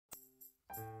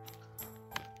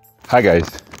Hi guys.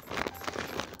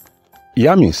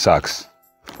 Yam-in-Sacks,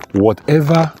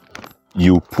 whatever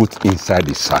you put inside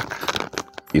the sack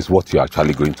is what you're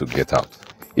actually going to get out.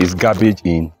 It's garbage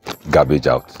in, garbage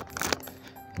out.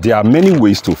 There are many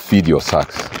ways to feed your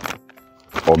sacks: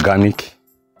 organic,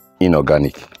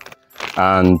 inorganic.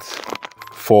 And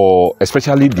for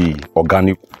especially the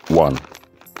organic one,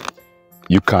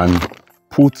 you can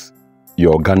put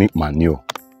your organic manure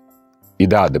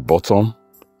either at the bottom,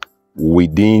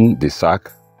 within the sack,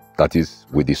 that is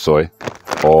with the soil,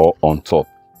 or on top.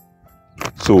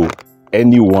 So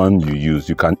any one you use,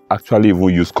 you can actually even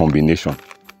use combination.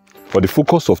 But the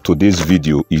focus of today's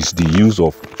video is the use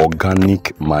of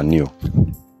organic manure.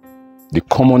 The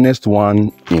commonest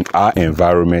one in our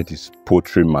environment is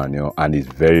poultry manure, and it's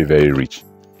very, very rich.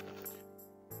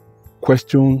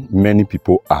 Question many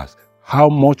people ask: how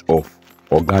much of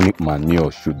organic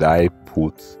manure should I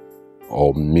put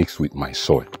or mix with my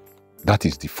soil? That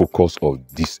is the focus of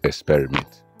this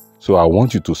experiment. So I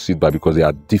want you to sit back, because there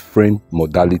are different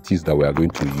modalities that we are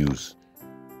going to use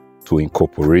to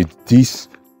incorporate this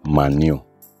manure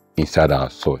inside our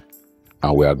soil,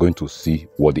 and we are going to see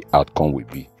what the outcome will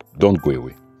be. Don't go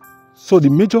away. So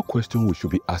the major question we should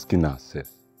be asking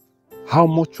ourselves: how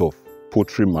much of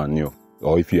poultry manure,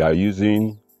 or if you are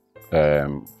using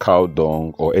cow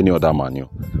dung or any other manure,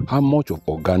 how much of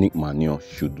organic manure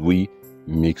should we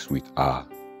mix with our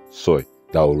soil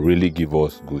that will really give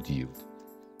us good yield?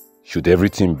 Should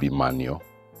everything be manure,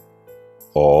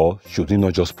 or should we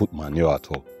not just put manure at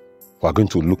all? We are going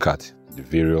to look at the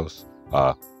various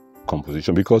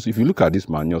composition, because if you look at this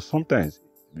manure, sometimes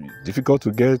it's difficult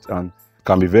to get and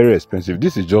can be very expensive.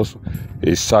 This is just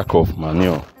a sack of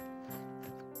manure.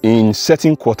 In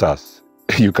certain quarters,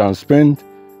 you can spend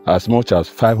as much as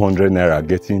 500 naira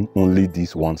getting only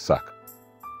this one sack,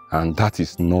 and that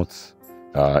is not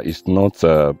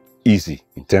easy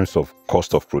in terms of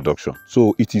cost of production.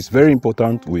 So it is very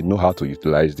important we know how to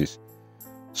utilize this.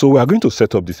 So we are going to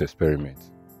set up this experiment,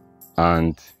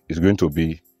 and it's going to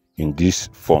be in these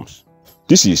forms.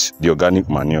 This is the organic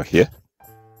manure here,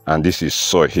 and this is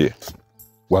soil here.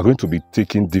 We are going to be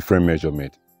taking different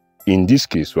measurements. In this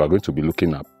case, we are going to be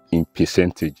looking at in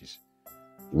percentages.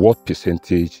 What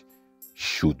percentage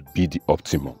should be the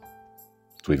optimum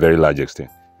to a very large extent?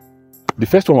 The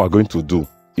first one we are going to do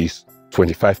is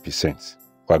 25%.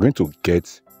 We are going to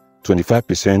get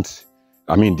 25%,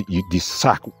 the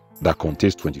sack that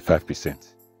contains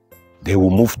 25%. They will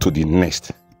move to the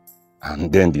next, and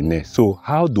then the next. So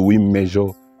how do we measure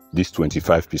this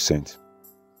 25%?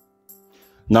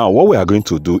 Now, what we are going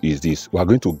to do is this. We are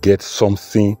going to get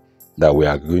something that we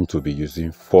are going to be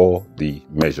using for the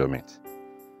measurement.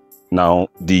 Now,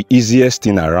 the easiest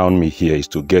thing around me here is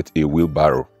to get a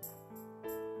wheelbarrow.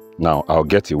 Now, I'll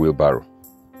get a wheelbarrow.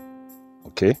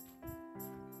 Okay.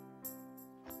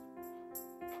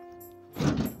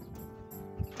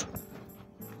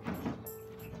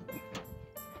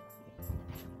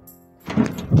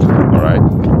 All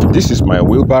right. This is my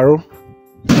wheelbarrow.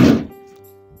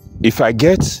 If I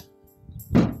get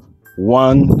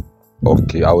one,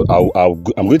 okay,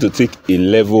 I'm going to take a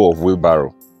level of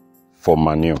wheelbarrow for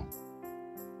manure,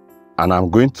 and I'm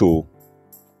going to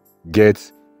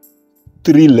get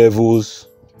 3 levels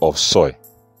of soil,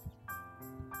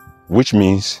 which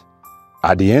means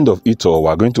at the end of it all,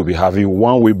 we're going to be having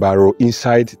 1 wheelbarrow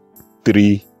inside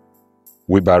 3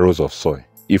 wheelbarrows of soil.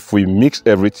 If we mix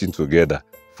everything together,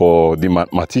 for the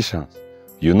mathematicians,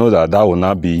 you know that will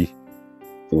now be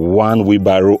 1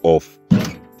 wheelbarrow of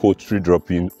poultry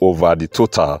dropping over the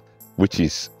total, which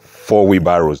is 4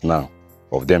 wheelbarrows now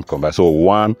of them combined. So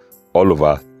 1 all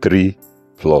over 3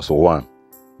 plus 1,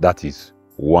 that is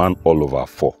 1 all over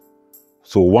 4.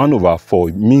 So 1 over 4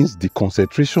 means the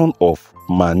concentration of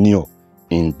manure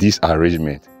in this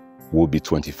arrangement will be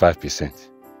 25%.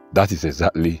 That is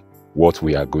exactly what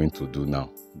we are going to do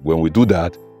now. When we do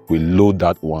that, we load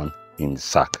that one in the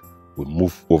sack. We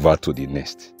move over to the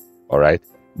next. All right.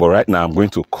 But right now, I'm going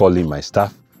to call in my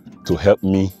staff to help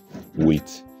me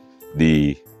with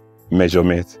the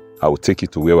measurement. I will take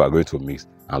it to where we're going to mix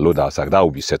and load our sack. That will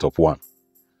be setup 1.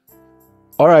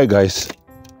 All right, guys.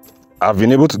 I've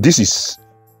been able to, this is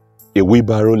a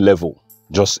wheelbarrow level,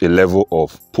 just a level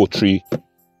of poultry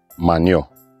manure.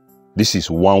 This is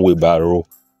 1 wheelbarrow.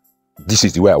 This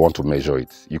is the way I want to measure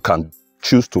it. You can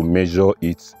choose to measure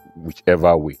it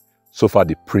whichever way. So far,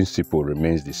 the principle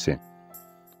remains the same.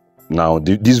 Now,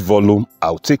 this volume,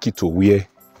 I'll take it to where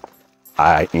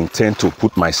I intend to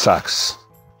put my sacks.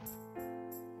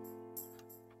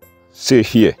 Say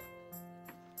here.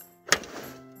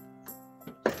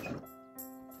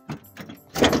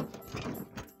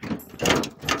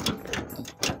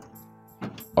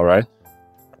 All right.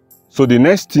 So the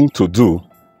next thing to do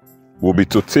will be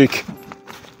to take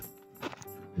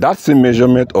that same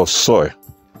measurement of soil,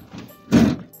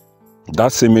 the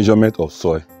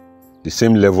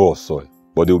same level of soil,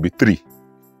 but there will be 3.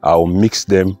 I'll mix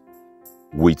them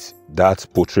with that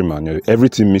poultry manure.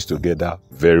 Everything mixed together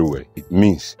very well. It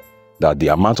means that the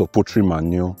amount of poultry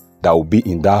manure that will be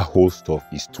in that whole stuff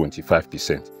is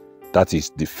 25%. That is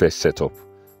the first setup.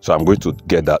 So I'm going to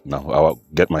get that now. I'll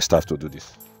get my staff to do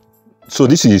this. So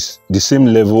this is the same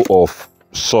level of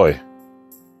soil.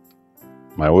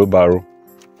 My wheelbarrow.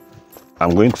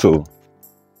 I'm going to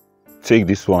take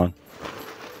this one.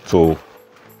 So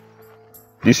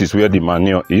this is where the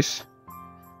manure is.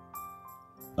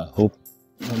 I hope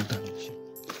not damage.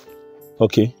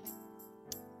 Okay.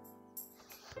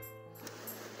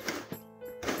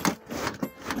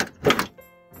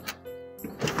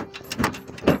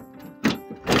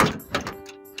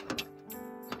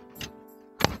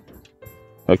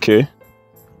 Okay.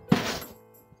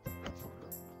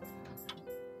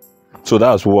 So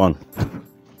that's one.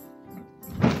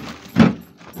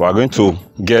 We are going to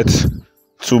get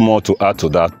 2 more to add to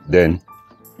that, then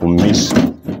we'll mix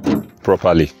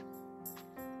properly.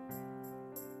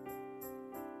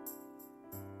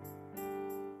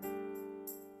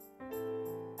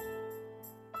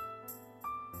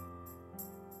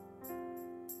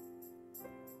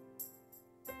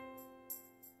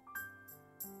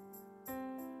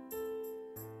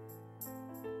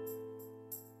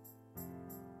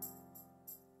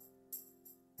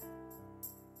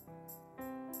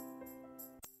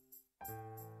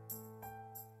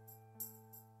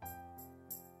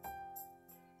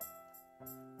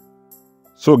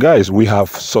 So guys, we have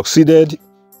succeeded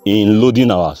in loading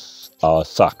our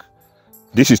sack.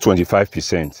 This is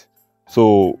 25%.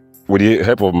 So with the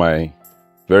help of my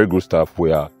very good staff,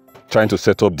 we are trying to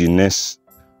set up the next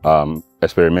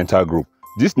experimental group.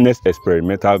 This next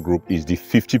experimental group is the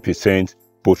 50%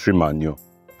 poultry manure.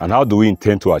 And how do we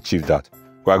intend to achieve that?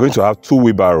 We are going to have 2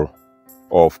 wheelbarrows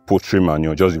of poultry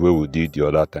manure, just the way we did the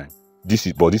other time.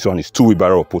 But this one is 2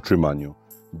 wheelbarrows of poultry manure.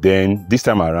 Then this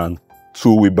time around,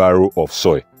 2 wheelbarrows of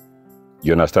soil.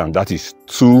 You understand? That is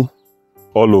 2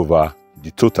 all over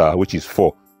the total, which is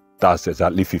 4. That's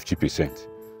exactly 50%.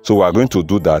 So we are going to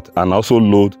do that and also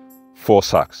load 4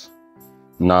 sacks.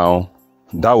 Now,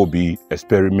 that will be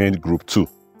experiment group 2.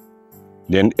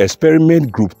 Then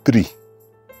experiment group 3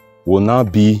 will now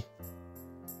be,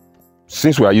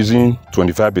 since we are using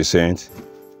 25%,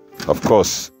 of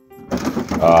course,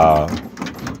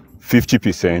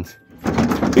 50%,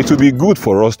 it will be good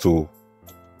for us to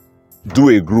do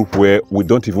a group where we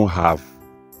don't even have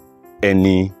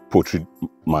any poultry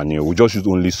manure. We just use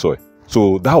only soil.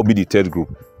 So that will be the 3rd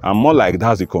group. And more like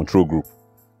that's the control group.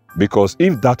 Because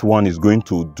if that one is going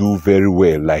to do very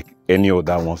well like any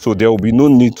other one, so there will be no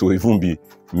need to even be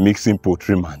mixing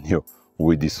poultry manure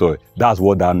with the soil. That's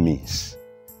what that means.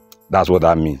 That's what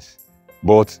that means.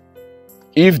 But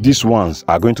if these ones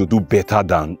are going to do better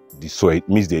than the soil, it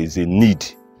means there is a need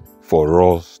for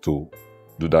us to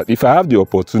do that. If I have the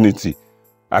opportunity,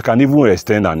 I can even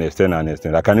extend and extend and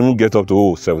extend. I can even get up to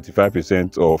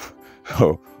 75% of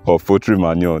poultry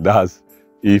manure. That's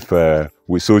if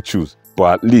we so choose.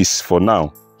 But at least for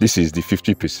now, this is the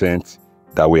 50%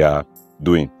 that we are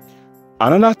doing.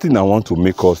 Another thing I want to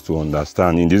make us to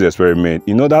understand in this experiment,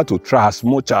 in order to try as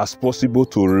much as possible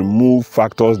to remove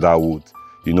factors that would,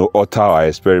 alter our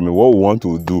experiment, what we want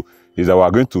to do is that we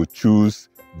are going to choose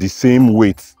the same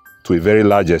weight to a very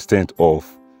large extent of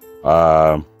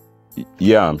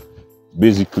yam.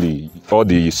 Basically, all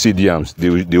the seed yams, they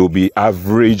will be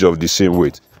average of the same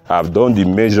weight. I've done the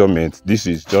measurement. This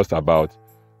is just about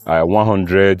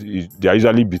 100. They are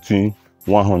usually between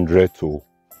 100 to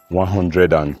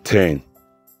 110.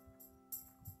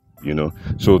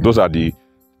 So those are the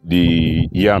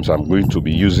yams I'm going to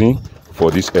be using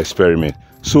for this experiment.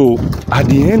 So at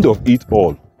the end of it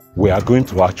all, we are going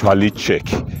to actually check,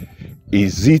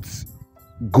 is it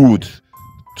good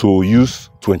to use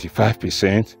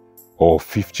 25% or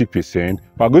 50%?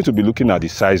 We are going to be looking at the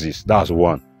sizes. That's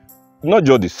one. Not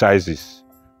just the sizes.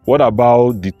 What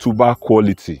about the tuber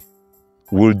quality?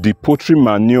 Will the poultry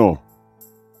manure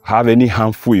have any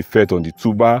harmful effect on the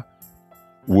tuber?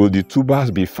 Will the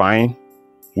tubers be fine?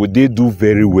 Will they do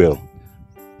very well?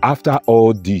 After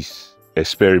all this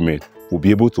experiment, we'll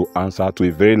be able to answer to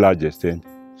a very large extent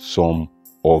some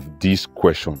of these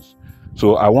questions.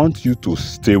 So I want you to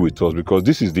stay with us because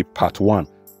this is the part 1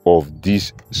 of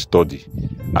this study.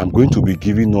 I'm going to be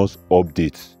giving us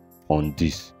updates on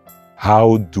this.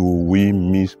 How do we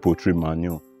mix poultry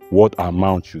manure? What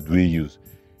amount should we use?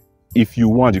 if you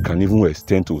want, you can even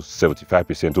extend to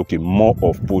 75%. Okay, more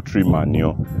of poultry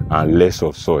manure and less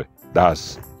of soil.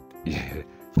 That's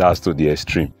to the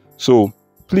extreme. So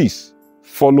please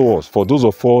follow us. For those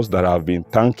of us that have been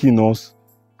thanking us,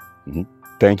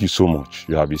 thank you so much.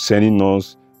 You have been sending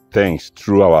us thanks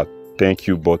through our thank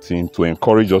you button to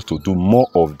encourage us to do more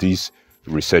of these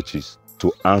researches,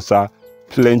 to answer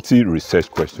plenty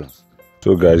research questions.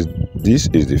 So guys, this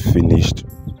is the finished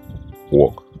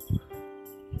work.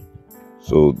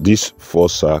 So these 4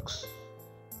 sacks,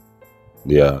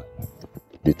 they are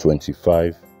the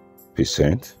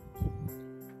 25%.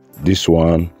 This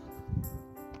one,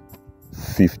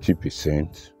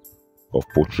 50% of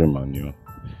poultry manure.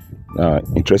 Now,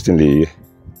 interestingly,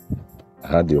 I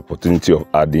had the opportunity of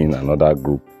adding another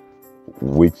group,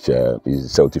 which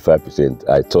is 75%.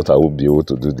 I thought I would be able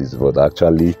to do this, but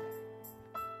actually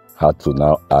had to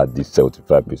now add this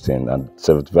 75%. And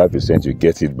 75% you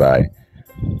get it by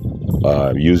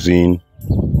using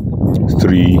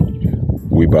 3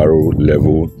 wheelbarrow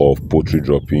level of poultry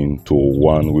dropping to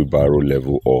 1 wheelbarrow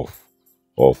level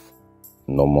of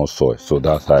normal soil. So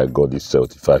that's how I got this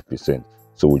 75%.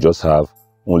 So we just have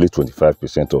only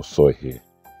 25% of soil here.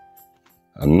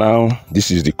 And now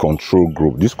this is the control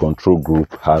group. This control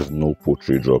group has no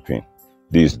poultry dropping.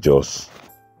 This is just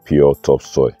pure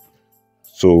topsoil.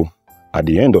 So at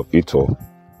the end of it all,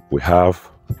 we have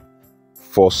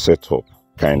 4 setup,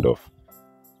 kind of.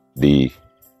 The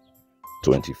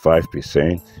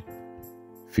 25%,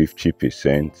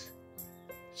 50%,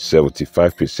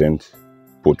 75%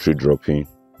 poultry dropping,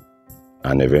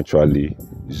 and eventually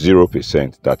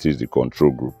 0%, that is the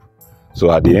control group.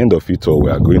 So at the end of it all,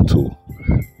 we are going to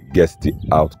get the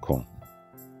outcome.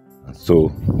 And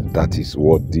so that is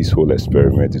what this whole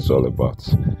experiment is all about.